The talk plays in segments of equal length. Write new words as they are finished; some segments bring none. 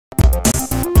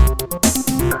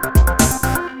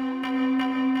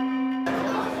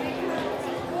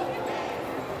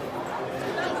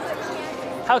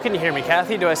How can you hear me,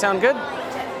 Kathy? Do I sound good?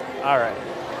 All right.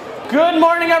 Good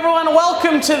morning, everyone.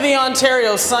 Welcome to the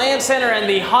Ontario Science Centre and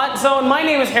the Hot Zone. My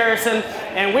name is Harrison,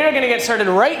 and we're going to get started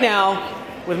right now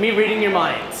with me reading your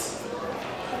minds.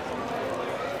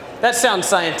 That sounds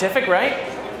scientific, right?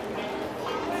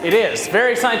 It is.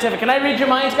 Very scientific. Can I read your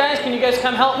minds, guys? Can you guys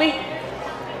come help me?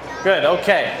 Good.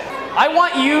 Okay. I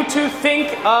want you to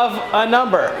think of a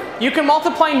number. You can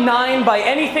multiply 9 by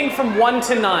anything from 1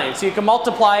 to 9. So you can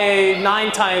multiply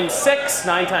 9 times 6,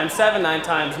 9 times 7, 9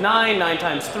 times 9, 9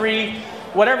 times 3,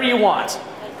 whatever you want.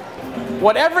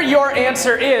 Whatever your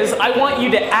answer is, I want you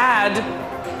to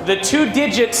add the 2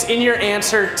 digits in your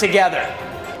answer together.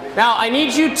 Now, I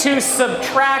need you to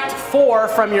subtract 4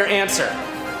 from your answer.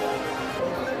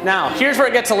 Now, here's where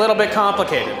it gets a little bit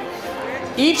complicated.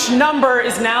 Each number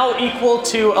is now equal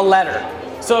to a letter.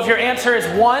 So if your answer is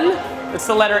 1, it's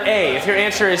the letter A. If your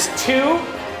answer is 2,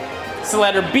 it's the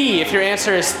letter B. If your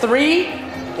answer is 3,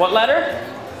 what letter?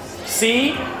 C.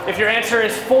 If your answer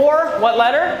is 4, what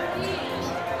letter?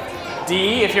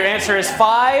 D. If your answer is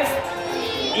 5,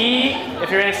 E.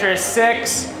 If your answer is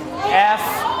 6, F,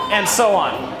 and so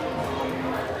on.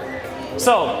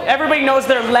 So everybody knows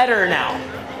their letter now.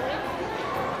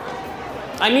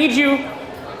 I need you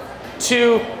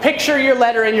to picture your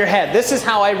letter in your head. This is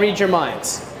how I read your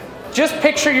minds. Just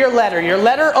picture your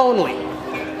letter only.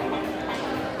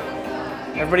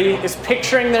 Everybody is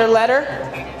picturing their letter.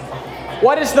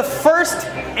 What is the first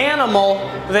animal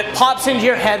that pops into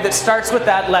your head that starts with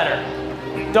that letter?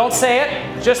 Don't say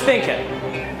it, just think it.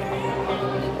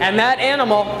 And that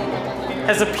animal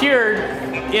has appeared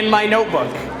in my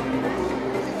notebook.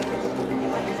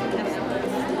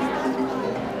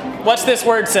 What's this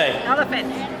word say?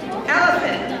 Elephant.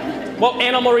 Elephant. What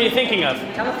animal were you thinking of?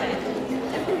 Elephant.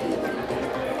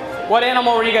 What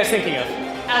animal were you guys thinking of?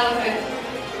 Elephant.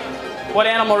 What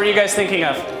animal were you guys thinking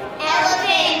of?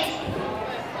 Elephant.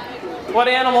 What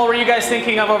animal were you guys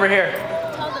thinking of over here?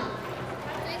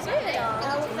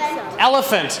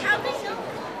 Elephant.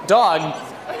 Elephant. Dog.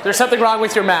 There's something wrong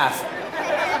with your math.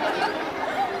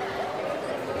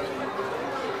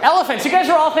 Elephants. You guys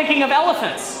are all thinking of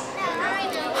elephants.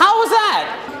 How was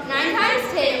that? 9 times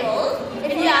tables.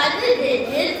 If you add the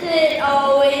digits, it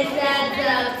always adds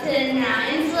up to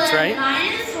 9. So That's right.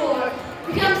 minus 4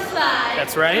 becomes 5.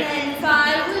 That's right. And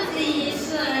 5 was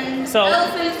these, and So-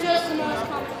 elephant's just the most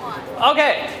common one.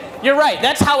 Okay. You're right.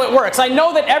 That's how it works. I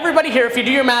know that everybody here, if you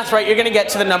do your math right, you're going to get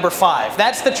to the number 5.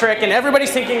 That's the trick, and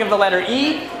everybody's thinking of the letter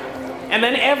E, and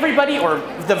then everybody, or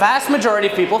the vast majority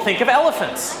of people, think of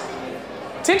elephants.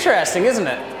 It's interesting, isn't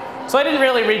it? So I didn't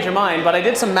really read your mind, but I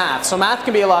did some math, so math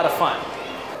can be a lot of fun.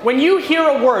 When you hear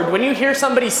a word, when you hear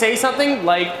somebody say something,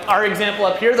 like our example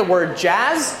up here, the word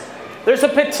jazz, there's a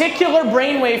particular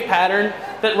brainwave pattern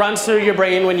that runs through your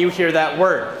brain when you hear that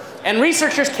word. And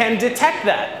researchers can detect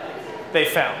that, they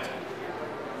found.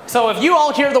 So if you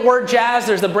all hear the word jazz,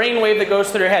 there's the brainwave that goes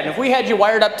through your head. And if we had you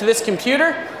wired up to this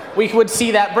computer, we would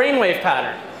see that brainwave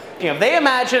pattern. You know, they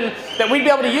imagine that we'd be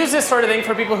able to use this sort of thing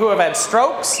for people who have had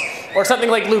strokes, or something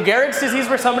like Lou Gehrig's disease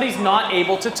where somebody's not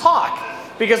able to talk,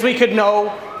 because we could know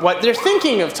what they're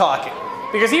thinking of talking.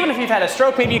 Because even if you've had a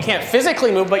stroke, maybe you can't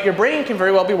physically move, but your brain can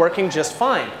very well be working just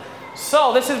fine.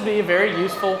 So this would be a very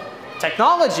useful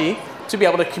technology to be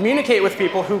able to communicate with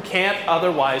people who can't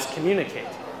otherwise communicate.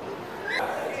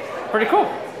 Pretty cool.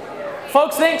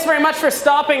 Folks, thanks very much for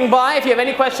stopping by. If you have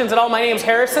any questions at all, my name's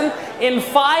Harrison. In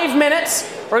 5 minutes,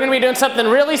 we're going to be doing something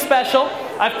really special.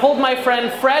 I've pulled my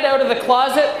friend Fred out of the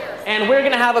closet, and we're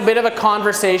going to have a bit of a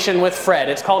conversation with Fred.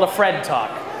 It's called a Fred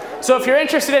Talk. So if you're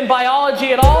interested in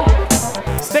biology at all,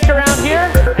 stick around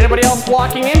here. Anybody else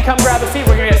walking in, come grab a seat.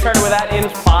 We're going to get started with that in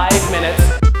 5